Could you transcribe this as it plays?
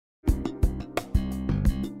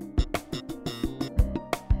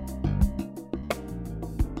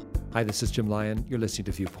Hi, this is Jim Lyon. You're listening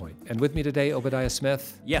to Viewpoint. And with me today, Obadiah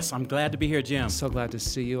Smith. Yes, I'm glad to be here, Jim. So glad to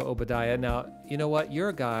see you, Obadiah. Now, you know what? You're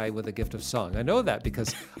a guy with a gift of song. I know that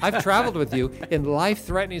because I've traveled with you in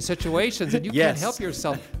life-threatening situations, and you can't help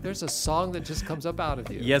yourself. There's a song that just comes up out of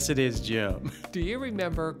you. Yes, it is, Jim. Do you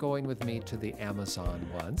remember going with me to the Amazon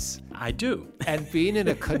once? I do. And being in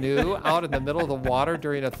a canoe out in the middle of the water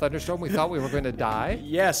during a thunderstorm? We thought we were going to die.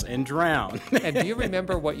 Yes, and drown. And do you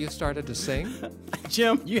remember what you started to sing?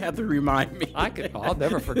 Jim, you have to remind me. I'll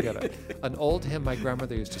never forget it. An old hymn my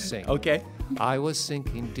grandmother used to sing. Okay. I was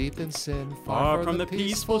sinking deep in sin, far from the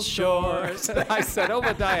peaceful shores. I said,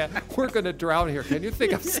 Obadiah, we're going to drown here. Can you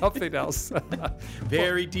think of something else?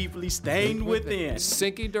 Very deeply stained within.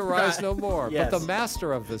 Sinking to rise no more. Yes. But the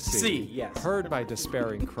master of the sea yes. heard my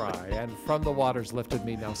despairing cry, and from the waters lifted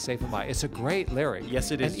me, now safe am I. It's a great lyric.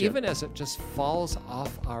 Yes, it is, And Jim. even as it just falls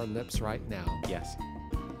off our lips right now, Yes.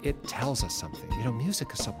 it tells us something. You know, music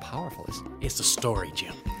is so powerful, isn't it? It's a story,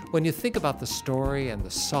 Jim. When you think about the story and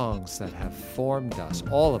the songs that have formed us,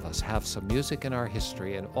 all of us have some music in our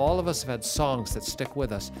history, and all of us have had songs that stick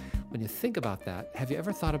with us. When you think about that, have you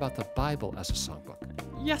ever thought about the Bible as a songbook?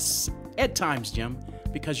 Yes, at times, Jim,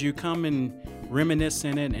 because you come and reminisce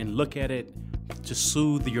in it and look at it to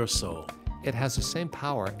soothe your soul. It has the same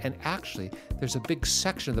power, and actually, there's a big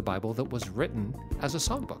section of the Bible that was written as a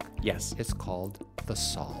songbook. Yes. It's called the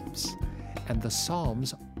Psalms. And the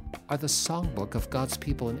Psalms are the songbook of God's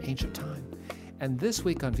people in ancient time. And this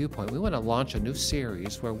week on Viewpoint, we want to launch a new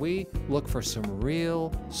series where we look for some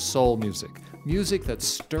real soul music. Music that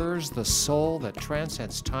stirs the soul, that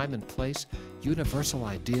transcends time and place, universal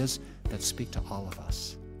ideas that speak to all of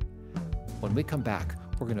us. When we come back,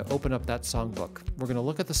 we're going to open up that songbook. We're going to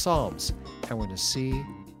look at the Psalms, and we're going to see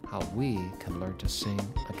how we can learn to sing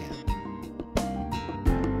again.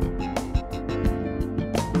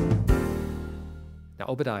 Now,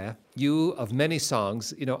 Obadiah, you of many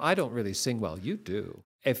songs, you know, I don't really sing well. You do.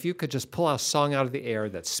 If you could just pull a song out of the air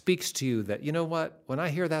that speaks to you, that, you know what, when I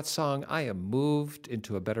hear that song, I am moved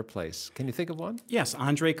into a better place. Can you think of one? Yes,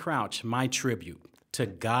 Andre Crouch, My Tribute. To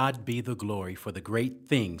God be the glory for the great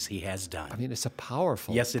things he has done. I mean, it's a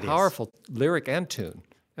powerful, Yes, it is. powerful lyric and tune.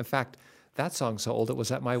 In fact, that song's so old it was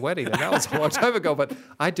at my wedding, and that was a long time ago. But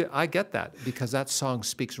I get that because that song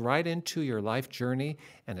speaks right into your life journey,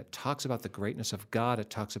 and it talks about the greatness of God. It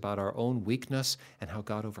talks about our own weakness and how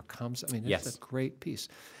God overcomes. I mean, it's Yes. a great piece.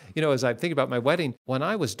 You know, as I think about my wedding, when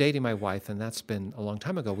I was dating my wife, and that's been a long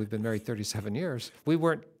time ago, we've been married 37 years, we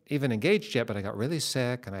weren't even engaged yet, but I got really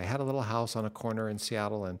sick, and I had a little house on a corner in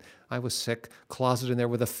Seattle, and I was sick, closeted in there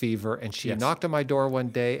with a fever, and she knocked on my door one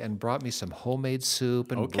day and brought me some homemade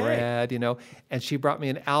soup and bread, you know, and she brought me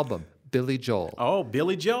an album, Billy Joel. Oh,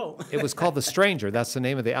 Billy Joel. It was called The Stranger. That's the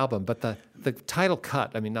name of the album. But the title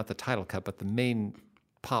cut, I mean, not the title cut, but the main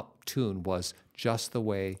pop tune was Just the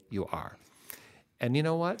Way You Are. And you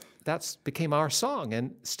know what? That's became our song.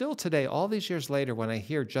 And still today, all these years later, when I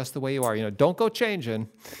hear Just the Way You Are, you know, don't go changing,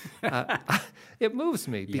 it moves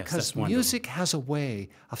me because music has a way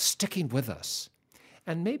of sticking with us.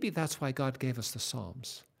 And maybe that's why God gave us the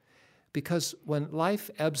Psalms. Because when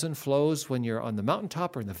life ebbs and flows, when you're on the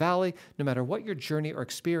mountaintop or in the valley, no matter what your journey or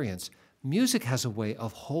experience, music has a way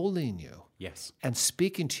of holding you and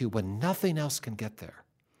speaking to you when nothing else can get there.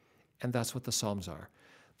 And that's what the Psalms are.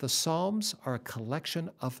 The Psalms are a collection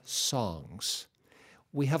of songs.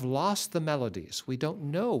 We have lost the melodies. We don't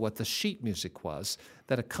know what the sheet music was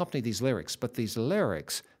that accompanied these lyrics, but these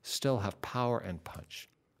lyrics still have power and punch.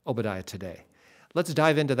 Obadiah today. Let's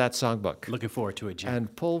dive into that songbook. Looking forward to it, Jim.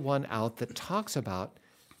 And pull one out that talks about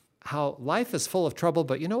how life is full of trouble,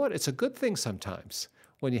 but you know what? It's a good thing sometimes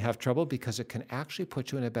when you have trouble because it can actually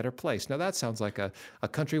put you in a better place. Now, that sounds like a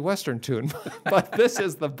country western tune, but this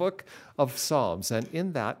is the book of Psalms. And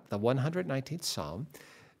in that, the 119th Psalm,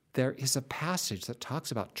 there is a passage that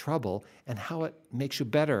talks about trouble and how it makes you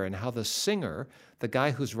better and how the singer, the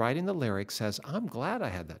guy who's writing the lyrics, says, I'm glad I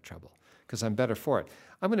had that trouble because I'm better for it.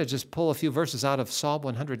 I'm going to just pull a few verses out of Psalm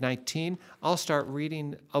 119. I'll start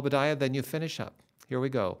reading Obadiah, then you finish up. Here we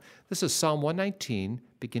go. This is Psalm 119,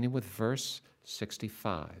 beginning with verse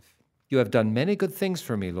 65. You have done many good things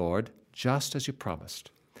for me, Lord, just as you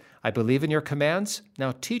promised. I believe in your commands.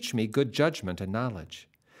 Now teach me good judgment and knowledge.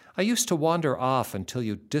 I used to wander off until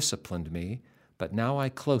you disciplined me, but now I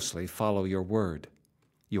closely follow your word.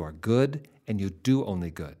 You are good, and you do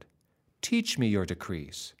only good. Teach me your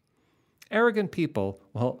decrees. Arrogant people,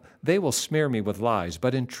 well, they will smear me with lies,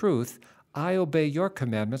 but in truth, I obey your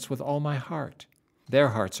commandments with all my heart. Their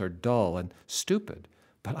hearts are dull and stupid,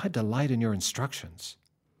 but I delight in your instructions.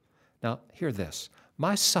 Now, hear this.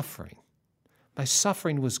 My suffering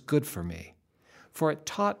was good for me, for it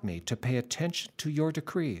taught me to pay attention to your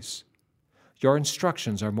decrees. Your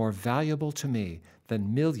instructions are more valuable to me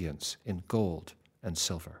than millions in gold and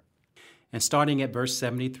silver. And starting at verse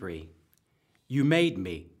 73, you made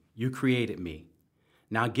me, you created me.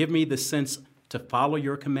 Now give me the sense to follow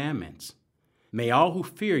your commandments. May all who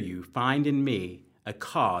fear you find in me a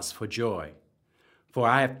cause for joy. For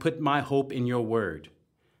I have put my hope in your word.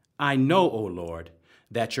 I know, O Lord,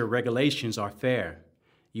 that your regulations are fair.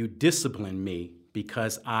 You discipline me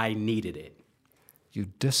because I needed it. You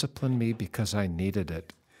disciplined me because I needed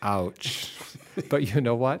it. Ouch. But you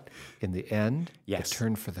know what? In the end, Yes. it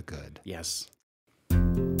turned for the good. Yes.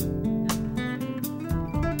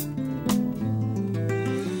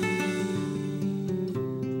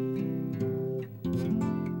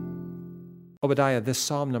 Obadiah, this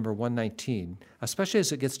Psalm number 119, especially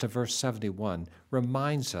as it gets to verse 71,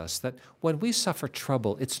 reminds us that when we suffer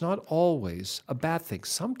trouble, it's not always a bad thing.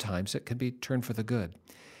 Sometimes it can be turned for the good.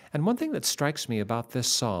 And one thing that strikes me about this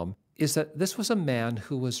psalm is that this was a man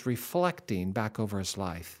who was reflecting back over his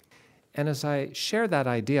life. And as I share that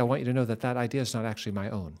idea, I want you to know that that idea is not actually my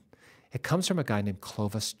own. It comes from a guy named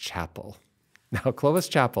Clovis Chappell. Now, Clovis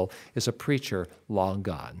Chappell is a preacher long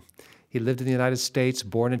gone. He lived in the United States,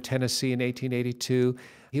 born in Tennessee in 1882.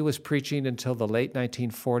 He was preaching until the late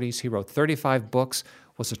 1940s. He wrote 35 books,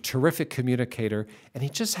 was a terrific communicator, and he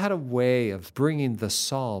just had a way of bringing the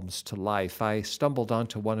Psalms to life. I stumbled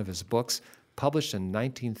onto one of his books, published in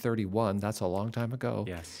 1931. That's a long time ago.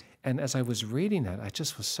 Yes. And as I was reading it, I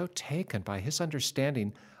just was so taken by his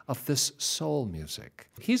understanding of this soul music.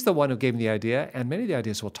 He's the one who gave me the idea, and many of the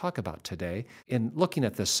ideas we'll talk about today in looking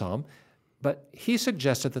at this psalm. But he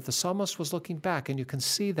suggested that the psalmist was looking back, and you can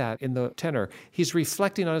see that in the tenor. He's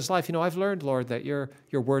reflecting on his life. You know, I've learned, Lord, that your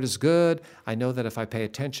word is good. I know that if I pay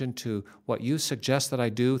attention to what you suggest that I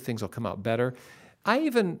do, things will come out better. I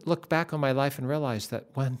even look back on my life and realize that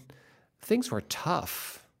when things were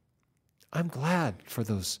tough, I'm glad for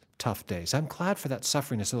those tough days. I'm glad for that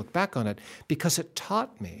suffering as I look back on it, because it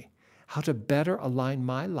taught me how to better align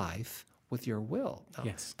my life with your will. Now,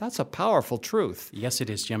 Yes. that's a powerful truth. Yes, it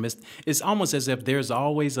is, Jim. It's almost as if there's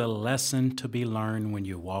always a lesson to be learned when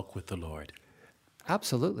you walk with the Lord.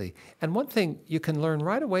 Absolutely. And one thing you can learn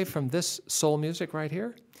right away from this soul music right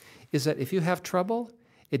here is that if you have trouble,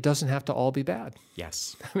 it doesn't have to all be bad.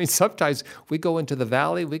 Yes. I mean, sometimes we go into the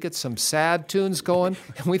valley, we get some sad tunes going,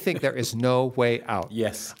 and we think there is no way out.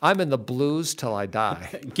 Yes. I'm in the blues till I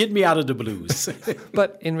die. Get me out of the blues.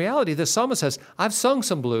 But in reality, the psalmist says, I've sung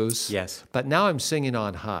some blues, Yes. but now I'm singing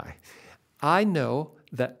on high. I know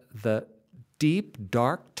that the deep,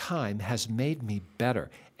 dark time has made me better.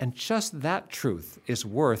 And just that truth is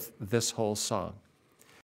worth this whole song.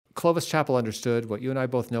 Clovis Chappell understood what you and I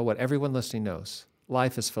both know, what everyone listening knows.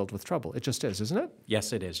 Life is filled with trouble. It just is, isn't it?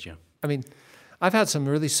 Yes, it is, Jim. I mean, I've had some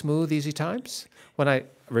really smooth, easy times.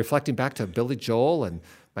 Reflecting back to Billy Joel and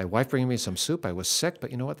my wife bringing me some soup, I was sick, but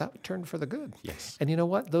you know what? That turned for the good. Yes. And you know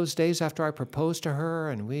what? Those days after I proposed to her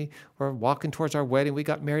and we were walking towards our wedding, we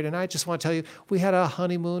got married, and I just want to tell you, we had a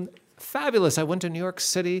honeymoon. Fabulous. I went to New York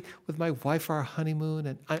City with my wife for our honeymoon,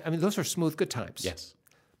 and I mean, those are smooth, good times. Yes.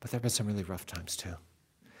 But there have been some really rough times too.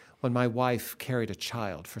 When my wife carried a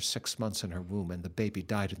child for 6 months in her womb and the baby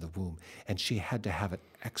died in the womb and she had to have it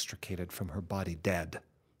extricated from her body dead.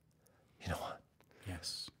 You know what?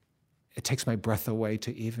 Yes. It takes my breath away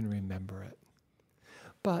to even remember it.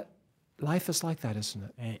 But life is like that, isn't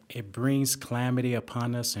it? It brings calamity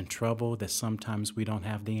upon us and trouble that sometimes we don't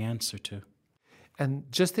have the answer to. And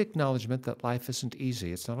just the acknowledgement that life isn't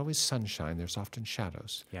easy. It's not always sunshine. There's often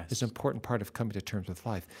shadows. Yes. It's an important part of coming to terms with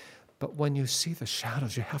life. But when you see the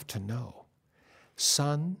shadows, you have to know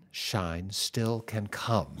sunshine still can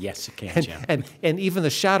come. Yes, it can, Jim. And even the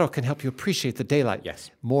shadow can help you appreciate the daylight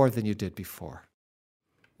Yes. more than you did before.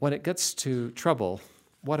 When it gets to trouble,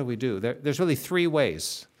 what do? There's really three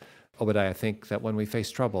ways, Obadiah, I think, that when we face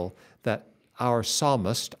trouble, that our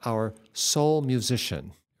psalmist, our soul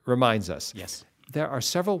musician, reminds us. Yes. There are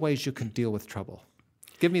several ways you can deal with trouble.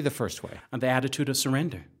 Give me the first way. And the attitude of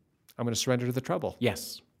surrender. I'm going to surrender to the trouble.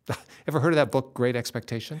 Yes. Ever heard of that book, Great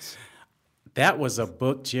Expectations? That was a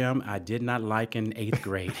book, Jim, I did not like in 8th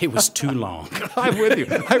grade. It was too long. I'm with you.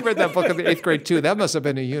 I read that book in the 8th grade too. That must have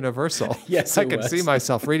been a universal. Yes, I it can was. see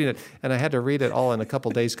myself reading it, and I had to read it all in a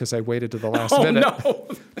couple days because I waited to the last Oh, minute. no.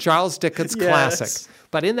 Charles Dickens' Yes. classic.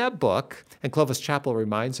 But in that book, and Clovis Chappell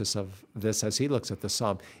reminds us of this as he looks at the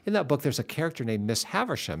psalm, in that book there's a character named Miss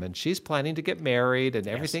Havisham, and she's planning to get married, and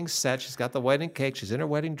everything's set. She's got the wedding cake. She's in her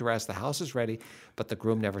wedding dress. The house is ready, but the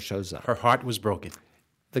groom never shows up. Her heart was broken.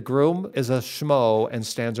 The groom is a schmo and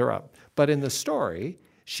stands her up. But in the story,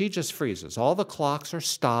 she just freezes. All the clocks are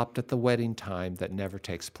stopped at the wedding time that never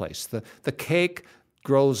takes place. The cake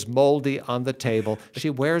grows moldy on the table. She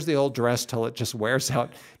wears the old dress till it just wears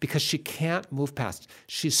out because she can't move past.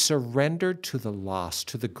 She's surrendered to the loss,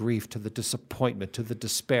 to the grief, to the disappointment, to the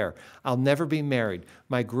despair. I'll never be married.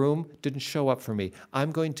 My groom didn't show up for me.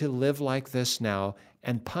 I'm going to live like this now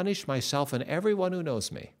and punish myself and everyone who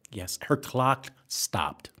knows me. Yes, her clock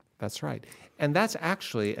stopped. That's right. And that's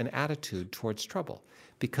actually an attitude towards trouble.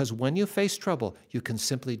 Because when you face trouble, you can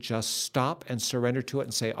simply just stop and surrender to it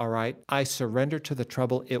and say, all right, I surrender to the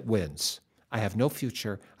trouble, it wins. I have no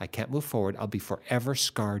future, I can't move forward, I'll be forever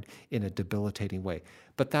scarred in a debilitating way.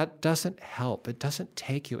 But that doesn't help, it doesn't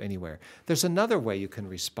take you anywhere. There's another way you can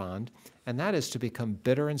respond, and that is to become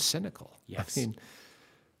bitter and cynical. Yes. I mean,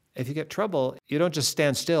 if you get trouble, you don't just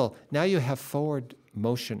stand still. Now you have forward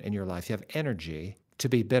motion in your life, you have energy to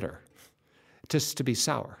be bitter, just to be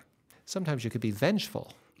sour. Sometimes you could be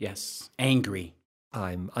vengeful. Yes, angry.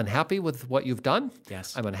 I'm unhappy with what you've done.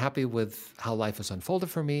 Yes. I'm unhappy with how life has unfolded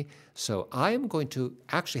for me. So I am going to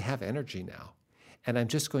actually have energy now. And I'm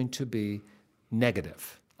just going to be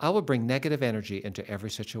negative. I will bring negative energy into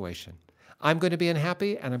every situation. I'm going to be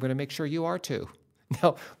unhappy, and I'm going to make sure you are too.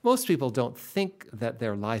 Now, most people don't think that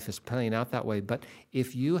their life is playing out that way, but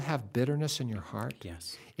if you have bitterness in your heart,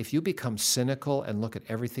 Yes. if you become cynical and look at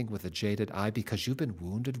everything with a jaded eye because you've been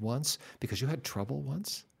wounded once, because you had trouble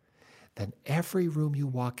once, then every room you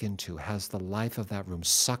walk into has the life of that room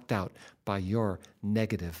sucked out by your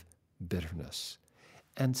negative bitterness.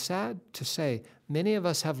 And sad to say, many of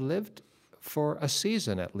us have lived for a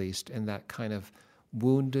season at least in that kind of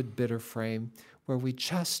wounded, bitter frame where we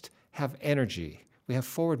just have energy. We have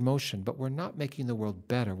forward motion, but we're not making the world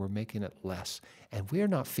better. We're making it less. And we're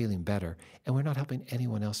not feeling better, and we're not helping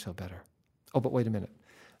anyone else feel better. Oh, but wait a minute.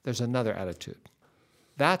 There's another attitude.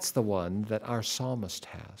 That's the one that our psalmist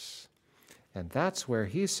has. And that's where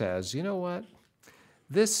he says, you know what?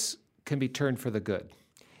 This can be turned for the good.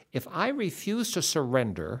 If I refuse to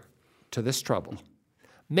surrender to this trouble,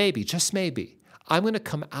 maybe, just maybe, I'm going to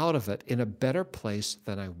come out of it in a better place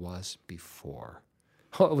than I was before.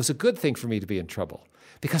 Oh, it was a good thing for me to be in trouble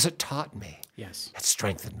because it taught me. Yes. It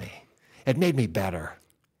strengthened me. It made me better.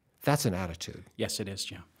 That's an attitude. Yes, it is,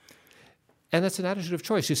 Jim. And that's an attitude of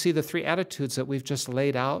choice. You see, the three attitudes that we've just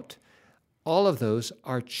laid out, all of those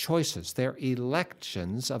are choices. They're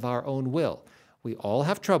elections of our own will. We all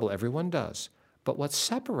have trouble. Everyone does. But what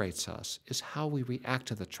separates us is how we react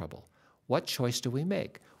to the trouble. What choice do we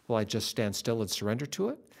make? Will I just stand still and surrender to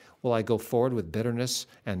it? Will I go forward with bitterness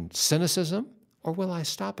and cynicism? Or will I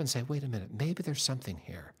stop and say, wait a minute, maybe there's something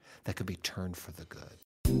here that could be turned for the good?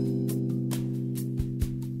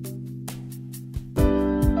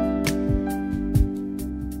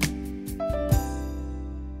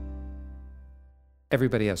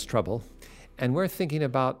 Everybody has trouble, and we're thinking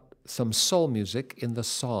about some soul music in the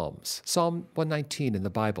Psalms. Psalm 119 in the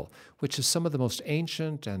Bible, which is some of the most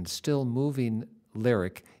ancient and still moving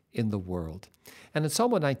lyric in the world. And in Psalm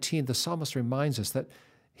 119, the psalmist reminds us that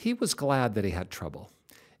he was glad that he had trouble.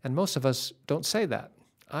 And most of us don't say that.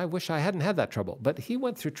 I wish I hadn't had that trouble. But he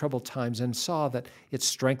went through troubled times and saw that it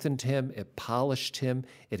strengthened him, it polished him,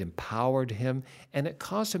 it empowered him, and it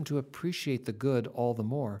caused him to appreciate the good all the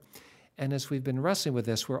more. And as we've been wrestling with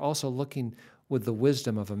this, we're also looking with the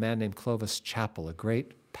wisdom of a man named Clovis Chappell, a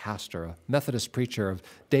great pastor, a Methodist preacher of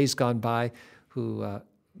days gone by, who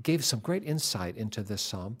gave some great insight into this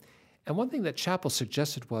psalm. And one thing that Chappell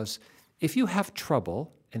suggested was, if you have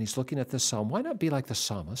trouble, and he's looking at this psalm, why not be like the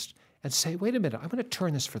psalmist and say, wait a minute, I'm going to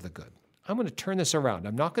turn this for the good. I'm going to turn this around.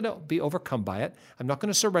 I'm not going to be overcome by it. I'm not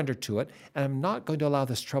going to surrender to it. And I'm not going to allow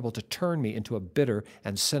this trouble to turn me into a bitter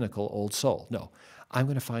and cynical old soul. No, I'm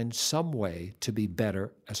going to find some way to be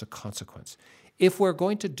better as a consequence. If we're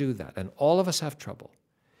going to do that, and all of us have trouble,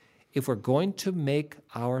 if we're going to make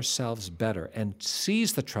ourselves better and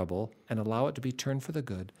seize the trouble and allow it to be turned for the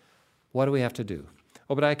good, what do we have to do?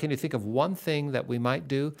 Obadiah, can you think of one thing that we might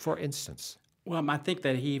do, for instance? Well, I think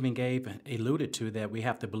that he even alluded to that we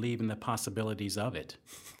have to believe in the possibilities of it.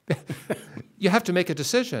 You have to make a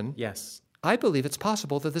decision. Yes. I believe it's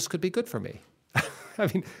possible that this could be good for me. I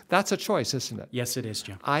mean, that's a choice, isn't it? Yes, it is,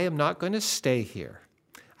 Jim. I am not going to stay here.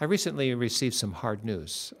 I recently received some hard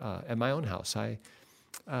news at my own house. I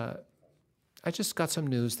just got some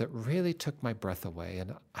news that really took my breath away,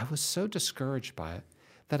 and I was so discouraged by it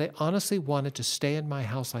that I honestly wanted to stay in my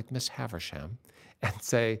house like Miss Haversham and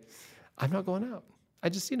say, I'm not going out. I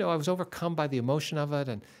just, I was overcome by the emotion of it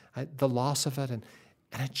and the loss of it, and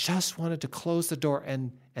I just wanted to close the door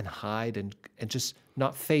and hide and just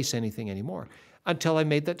not face anything anymore until I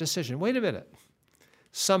made that decision. Wait a minute.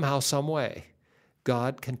 Somehow, some way,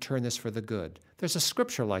 God can turn this for the good. There's a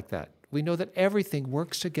scripture like that. We know that everything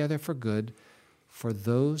works together for good for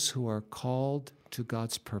those who are called to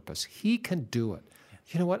God's purpose. He can do it.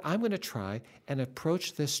 You know what? I'm going to try and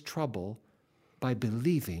approach this trouble by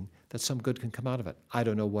believing that some good can come out of it. I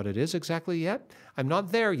don't know what it is exactly yet. I'm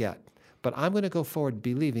not there yet. But I'm going to go forward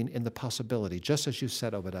believing in the possibility, just as you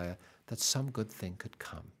said, Obadiah, that some good thing could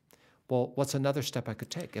come. Well, what's another step I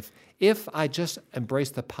could take? If I just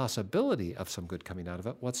embrace the possibility of some good coming out of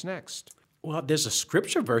it, what's next? Well, there's a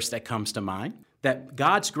scripture verse that comes to mind, that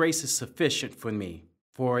God's grace is sufficient for me,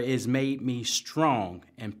 for it has made me strong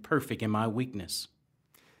and perfect in my weakness.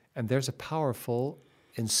 And there's a powerful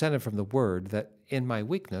incentive from the word that in my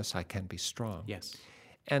weakness I can be strong. Yes.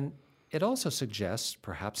 And it also suggests,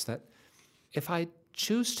 perhaps, that if I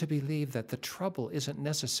choose to believe that the trouble isn't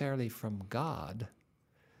necessarily from God,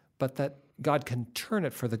 but that God can turn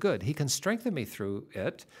it for the good. He can strengthen me through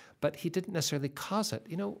it, but he didn't necessarily cause it.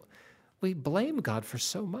 You know, we blame God for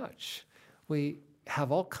so much. We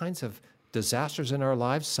have all kinds of disasters in our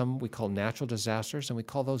lives, some we call natural disasters, and we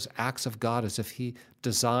call those acts of God as if he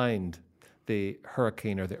designed the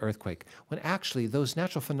hurricane or the earthquake, when actually those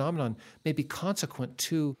natural phenomena may be consequent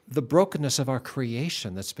to the brokenness of our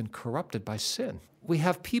creation that's been corrupted by sin. We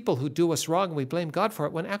have people who do us wrong and we blame God for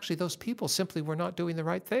it when actually those people simply were not doing the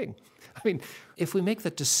right thing. I mean, if we make the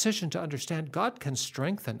decision to understand God can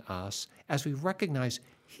strengthen us as we recognize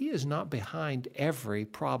he is not behind every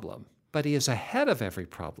problem, but he is ahead of every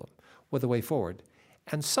problem with a way forward.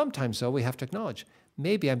 And sometimes, though, we have to acknowledge,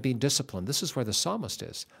 maybe I'm being disciplined. This is where the psalmist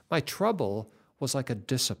is. My trouble was like a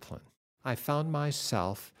discipline. I found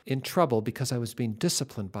myself in trouble because I was being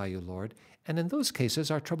disciplined by you, Lord. And in those cases,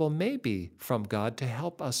 our trouble may be from God to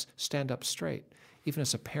help us stand up straight, even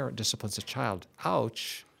as a parent disciplines a child.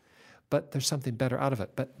 Ouch. But there's something better out of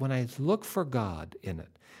it. But when I look for God in it,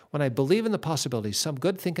 when I believe in the possibility some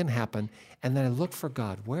good thing can happen, and then I look for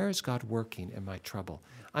God, where is God working in my trouble?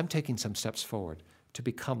 I'm taking some steps forward to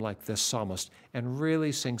become like this psalmist and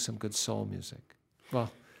really sing some good soul music.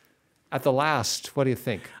 Well, at the last, what do you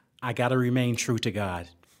think? I got to remain true to God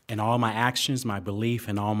in all my actions, my belief,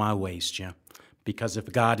 and all my ways, Jim. Because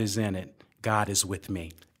if God is in it, God is with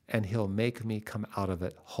me. And he'll make me come out of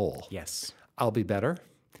it whole. Yes. I'll be better.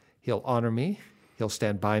 He'll honor me. He'll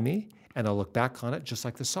stand by me. And I'll look back on it just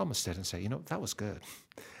like the psalmist did and say, you know, that was good.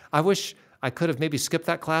 I wish I could have maybe skipped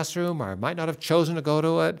that classroom, or I might not have chosen to go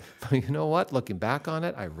to it. But you know what? Looking back on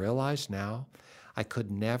it, I realize now I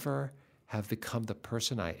could never have become the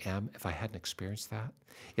person I am if I hadn't experienced that.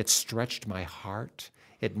 It stretched my heart.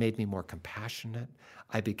 It made me more compassionate.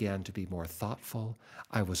 I began to be more thoughtful.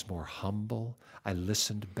 I was more humble. I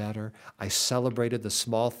listened better. I celebrated the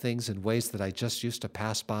small things in ways that I just used to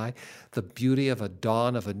pass by. The beauty of a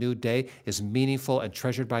dawn of a new day is meaningful and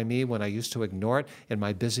treasured by me when I used to ignore it in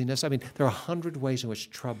my busyness. I mean, there are 100 ways in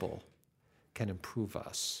which trouble can improve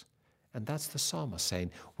us. And that's the psalmist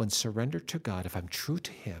saying, when surrendered to God, if I'm true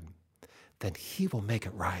to him, then he will make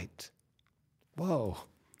it right. Whoa.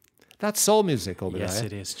 That's soul music, Obadiah. Yes,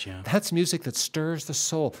 it is, Jim. That's music that stirs the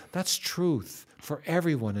soul. That's truth for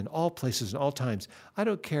everyone in all places and all times. I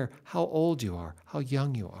don't care how old you are, how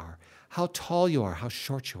young you are, how tall you are, how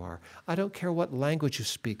short you are. I don't care what language you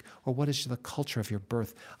speak or what is the culture of your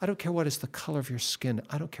birth. I don't care what is the color of your skin.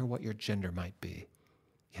 I don't care what your gender might be.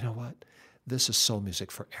 You know what? This is soul music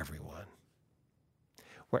for everyone.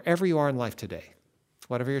 Wherever you are in life today,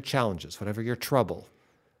 whatever your challenges, whatever your trouble,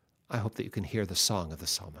 I hope that you can hear the song of the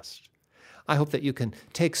psalmist. I hope that you can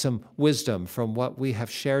take some wisdom from what we have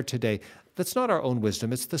shared today. That's not our own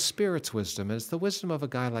wisdom. It's the Spirit's wisdom. It's the wisdom of a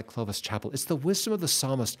guy like Clovis Chappell. It's the wisdom of the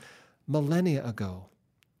psalmist millennia ago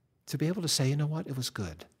to be able to say, you know what? It was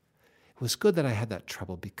good. It was good that I had that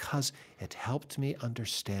trouble because it helped me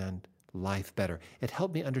understand life better. It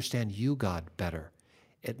helped me understand you, God, better.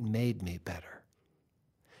 It made me better.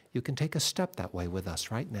 You can take a step that way with us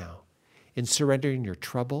right now in surrendering your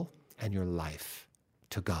trouble and your life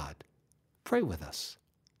to God. Pray with us.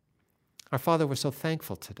 Our Father, we're so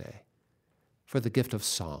thankful today for the gift of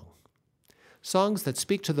song. Songs that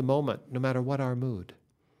speak to the moment, no matter what our mood.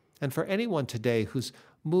 And for anyone today whose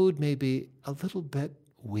mood may be a little bit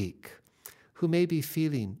weak, who may be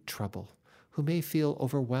feeling trouble, who may feel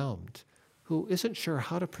overwhelmed, who isn't sure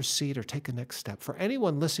how to proceed or take a next step. For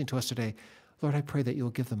anyone listening to us today, Lord, I pray that you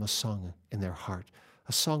will give them a song in their heart,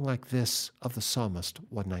 a song like this of the Psalmist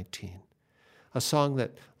 119. A song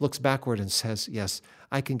that looks backward and says, yes,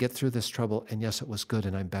 I can get through this trouble, and yes, it was good,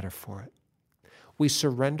 and I'm better for it. We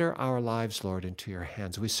surrender our lives, Lord, into your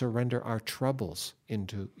hands. We surrender our troubles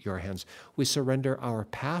into your hands. We surrender our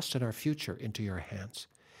past and our future into your hands.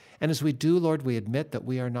 And as we do, Lord, we admit that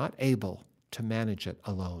we are not able to manage it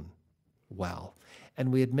alone well.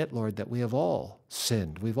 And we admit, Lord, that we have all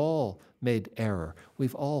sinned. We've all made error.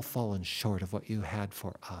 We've all fallen short of what you had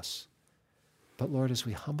for us. But Lord, as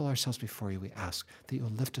we humble ourselves before you, we ask that you'll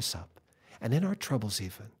lift us up. And in our troubles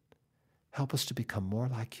even, help us to become more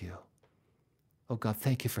like you. Oh God,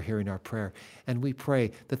 thank you for hearing our prayer. And we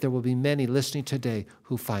pray that there will be many listening today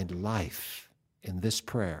who find life in this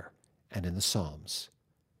prayer and in the Psalms.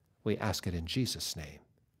 We ask it in Jesus' name.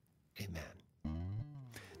 Amen.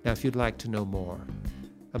 Now, if you'd like to know more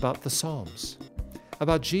about the Psalms,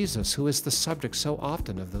 about Jesus, who is the subject so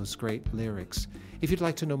often of those great lyrics, if you'd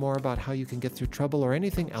like to know more about how you can get through trouble or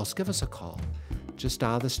anything else, give us a call. Just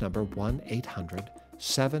dial this number,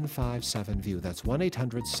 1-800-757-VIEW. That's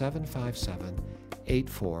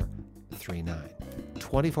 1-800-757-8439.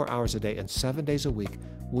 24 hours a day and 7 days a week,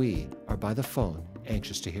 we are by the phone,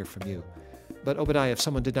 anxious to hear from you. But Obadiah, if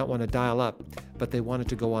someone did not want to dial up, but they wanted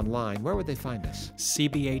to go online, where would they find us?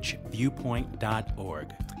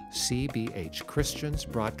 cbhviewpoint.org. CBH, Christians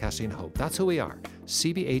Broadcasting Hope. That's who we are,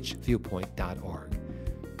 cbhviewpoint.org.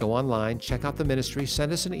 Go online, check out the ministry,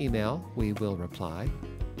 send us an email. We will reply.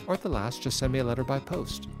 Or at the last, just send me a letter by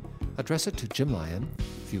post. Address it to Jim Lyon,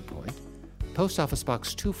 Viewpoint, Post Office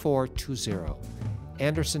Box 2420,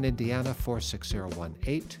 Anderson, Indiana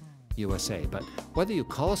 46018, USA. But whether you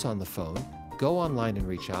call us on the phone, go online and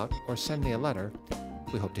reach out, or send me a letter,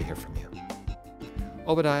 we hope to hear from you.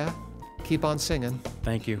 Obadiah, keep on singing.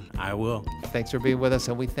 Thank you. I will. Thanks for being with us,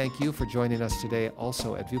 and we thank you for joining us today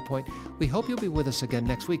also at Viewpoint. We hope you'll be with us again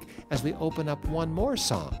next week as we open up one more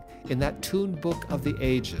song in that tune book of the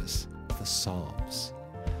ages, the Psalms.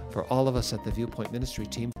 For all of us at the Viewpoint Ministry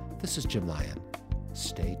team, this is Jim Lyon.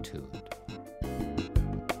 Stay tuned.